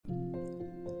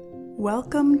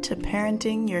Welcome to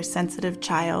Parenting Your Sensitive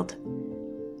Child.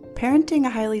 Parenting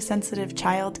a highly sensitive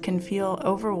child can feel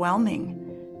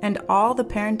overwhelming, and all the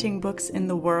parenting books in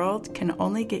the world can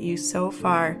only get you so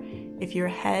far if your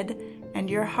head and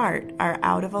your heart are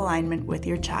out of alignment with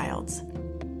your child's.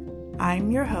 I'm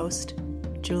your host,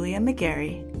 Julia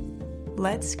McGarry.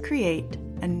 Let's create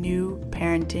a new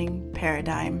parenting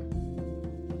paradigm.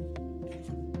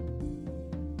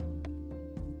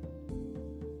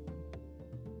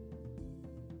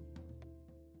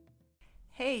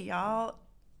 Hey y'all,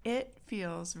 it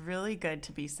feels really good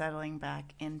to be settling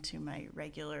back into my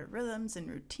regular rhythms and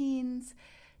routines,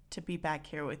 to be back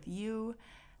here with you.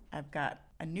 I've got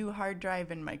a new hard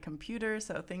drive in my computer,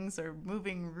 so things are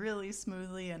moving really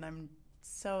smoothly, and I'm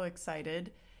so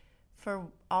excited for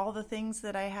all the things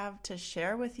that I have to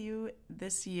share with you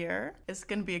this year. It's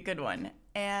going to be a good one.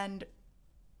 And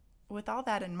with all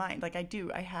that in mind,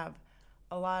 I have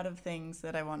a lot of things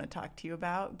that I want to talk to you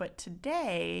about, but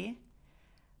today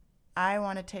I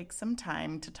want to take some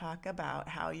time to talk about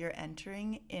how you're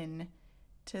entering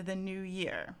into the new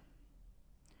year.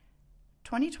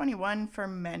 2021 for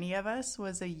many of us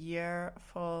was a year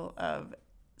full of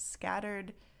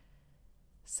scattered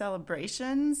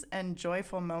celebrations and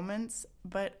joyful moments,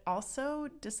 but also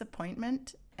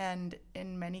disappointment and,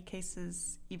 in many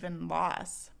cases, even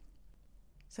loss.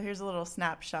 So here's a little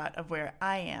snapshot of where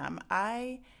I am.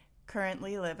 I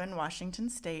currently live in Washington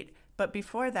State, but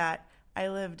before that, I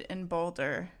lived in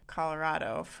Boulder,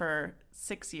 Colorado for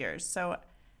 6 years. So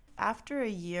after a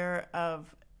year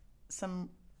of some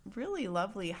really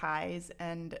lovely highs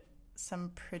and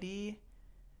some pretty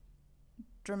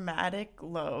dramatic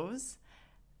lows,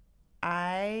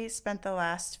 I spent the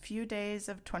last few days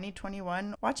of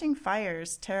 2021 watching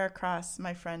fires tear across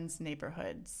my friends'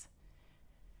 neighborhoods.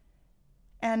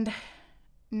 And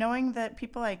knowing that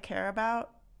people I care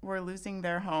about were losing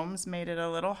their homes made it a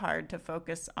little hard to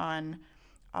focus on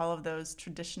all of those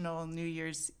traditional New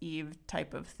Year's Eve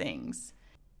type of things,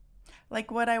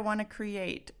 like what I want to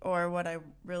create or what I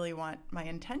really want my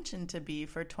intention to be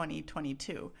for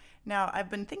 2022. Now,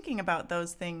 I've been thinking about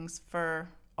those things for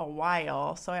a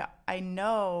while, so I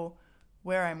know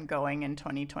where I'm going in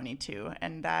 2022,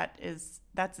 and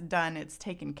that's done, it's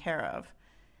taken care of.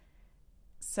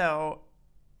 So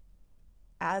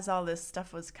as all this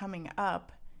stuff was coming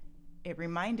up, it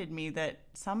reminded me that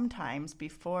sometimes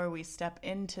before we step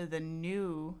into the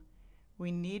new,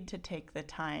 we need to take the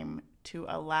time to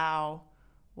allow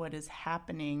what is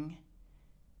happening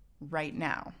right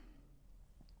now.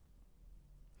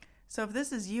 So if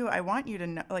this is you, I want you to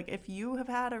know, if you have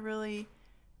had a really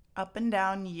up and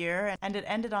down year and it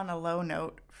ended on a low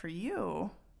note for you,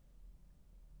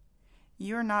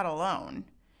 you're not alone.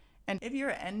 And if your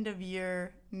end of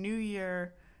year, new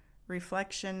year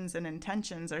reflections and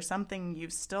intentions are something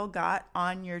you've still got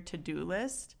on your to-do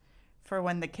list for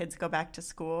when the kids go back to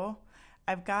school,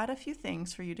 I've got a few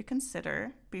things for you to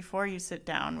consider before you sit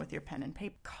down with your pen and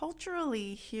paper.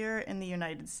 Culturally, here in the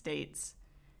United States,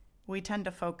 we tend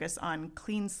to focus on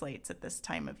clean slates at this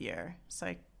time of year. So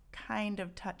I kind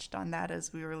of touched on that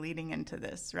as we were leading into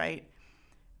this, right?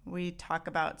 We talk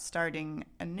about starting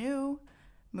anew,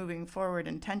 moving forward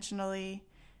intentionally.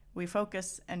 We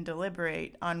focus and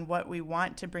deliberate on what we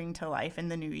want to bring to life in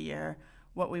the new year,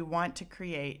 what we want to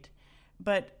create.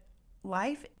 But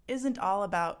life isn't all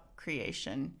about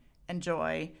creation and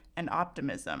joy and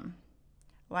optimism.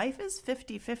 Life is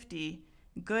 50-50,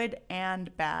 good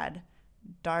and bad,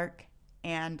 dark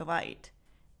and light.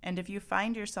 And if you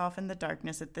find yourself in the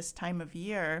darkness at this time of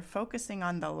year, focusing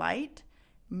on the light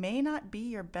may not be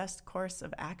your best course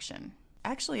of action.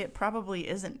 Actually, it probably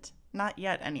isn't. Not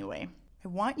yet, anyway. I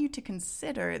want you to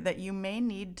consider that you may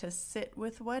need to sit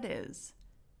with what is,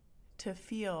 to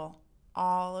feel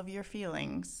all of your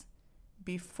feelings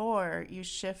before you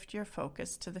shift your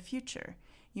focus to the future.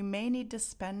 You may need to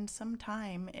spend some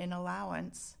time in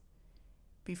allowance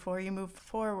before you move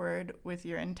forward with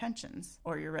your intentions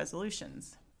or your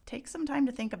resolutions. Take some time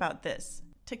to think about this,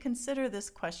 to consider this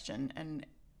question and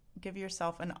give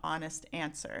yourself an honest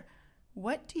answer.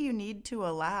 What do you need to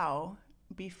allow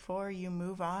before you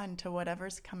move on to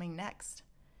whatever's coming next?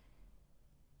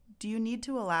 Do you need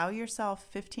to allow yourself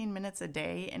 15 minutes a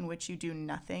day in which you do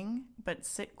nothing but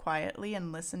sit quietly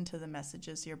and listen to the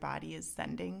messages your body is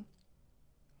sending?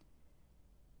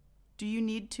 Do you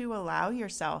need to allow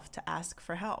yourself to ask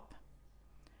for help?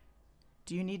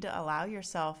 Do you need to allow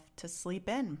yourself to sleep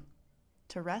in,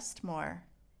 to rest more,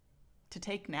 to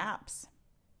take naps?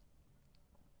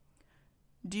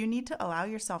 Do you need to allow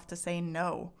yourself to say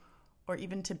no, or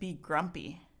even to be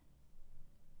grumpy?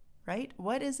 Right?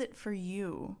 What is it for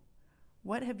you?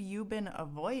 What have you been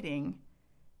avoiding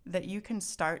that you can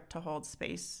start to hold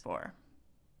space for.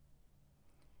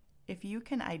 If you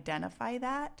can identify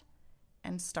that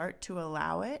and start to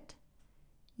allow it,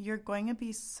 you're going to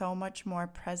be so much more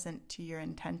present to your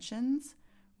intentions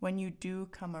when you do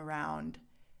come around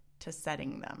to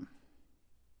setting them.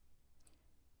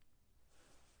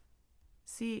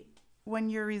 See, when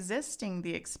you're resisting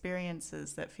the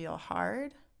experiences that feel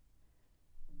hard,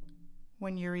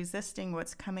 when you're resisting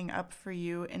what's coming up for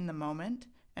you in the moment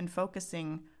and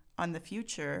focusing on the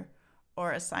future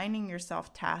or assigning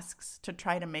yourself tasks to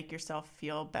try to make yourself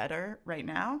feel better right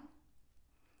now,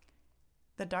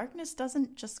 the darkness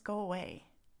doesn't just go away.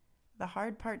 The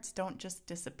hard parts don't just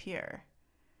disappear.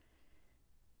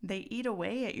 They eat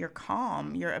away at your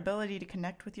calm, your ability to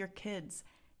connect with your kids,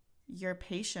 your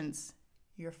patience,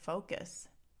 your focus.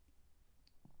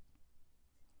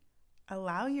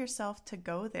 Allow yourself to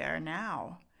go there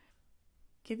now.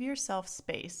 Give yourself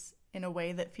space in a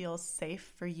way that feels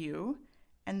safe for you,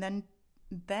 and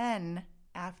then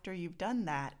after you've done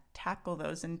that, tackle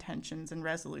those intentions and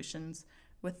resolutions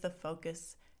with the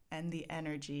focus and the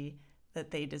energy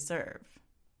that they deserve.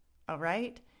 All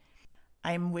right?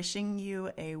 I'm wishing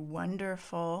you a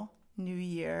wonderful new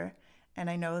year, and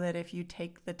I know that if you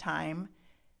take the time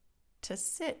to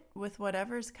sit with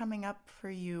whatever's coming up for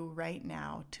you right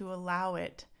now, to allow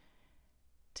it,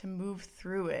 to move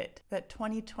through it, that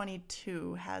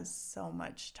 2022 has so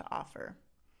much to offer.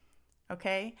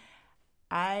 Okay?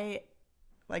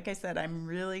 Like I said, I'm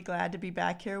really glad to be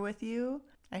back here with you.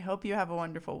 I hope you have a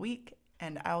wonderful week,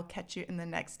 and I'll catch you in the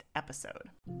next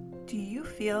episode. Do you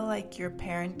feel like you're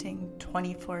parenting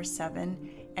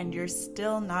 24/7 and you're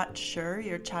still not sure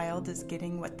your child is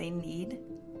getting what they need?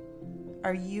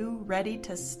 Are you ready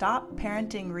to stop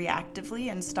parenting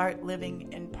reactively and start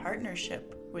living in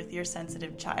partnership with your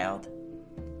sensitive child?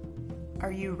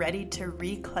 Are you ready to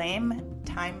reclaim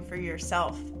time for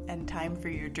yourself and time for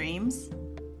your dreams?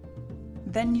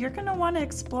 Then you're going to want to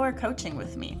explore coaching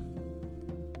with me.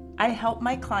 I help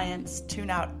my clients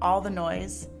tune out all the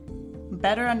noise,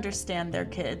 better understand their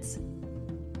kids,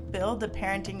 build a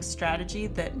parenting strategy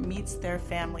that meets their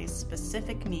family's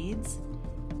specific needs,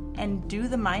 and do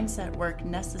the mindset work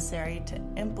necessary to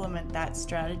implement that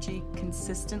strategy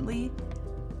consistently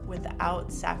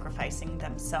without sacrificing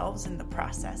themselves in the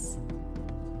process.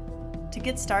 To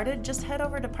get started, just head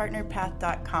over to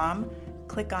partnerpath.com,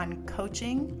 click on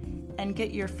coaching, and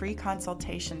get your free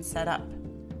consultation set up.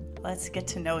 Let's get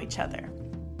to know each other.